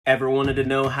Ever wanted to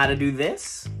know how to do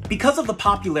this? Because of the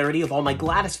popularity of all my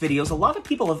Gladys videos, a lot of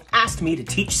people have asked me to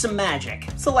teach some magic.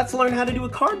 So let's learn how to do a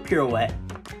card pirouette,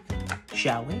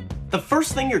 shall we? The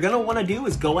first thing you're gonna wanna do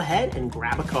is go ahead and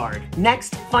grab a card.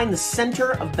 Next, find the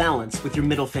center of balance with your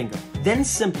middle finger. Then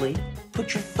simply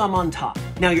put your thumb on top.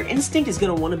 Now your instinct is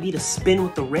gonna wanna be to spin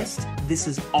with the wrist. This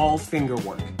is all finger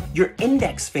work. Your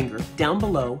index finger down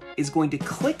below is going to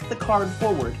click the card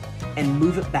forward and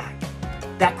move it back.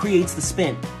 That creates the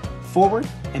spin, forward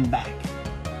and back.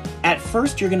 At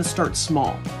first, you're gonna start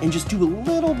small and just do a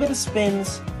little bit of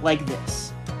spins like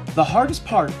this. The hardest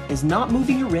part is not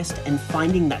moving your wrist and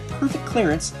finding that perfect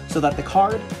clearance so that the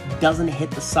card doesn't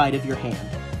hit the side of your hand.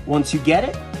 Once you get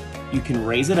it, you can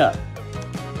raise it up.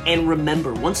 And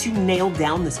remember, once you nail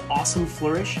down this awesome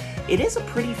flourish, it is a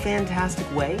pretty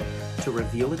fantastic way to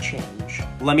reveal a change.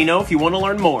 Let me know if you want to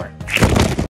learn more.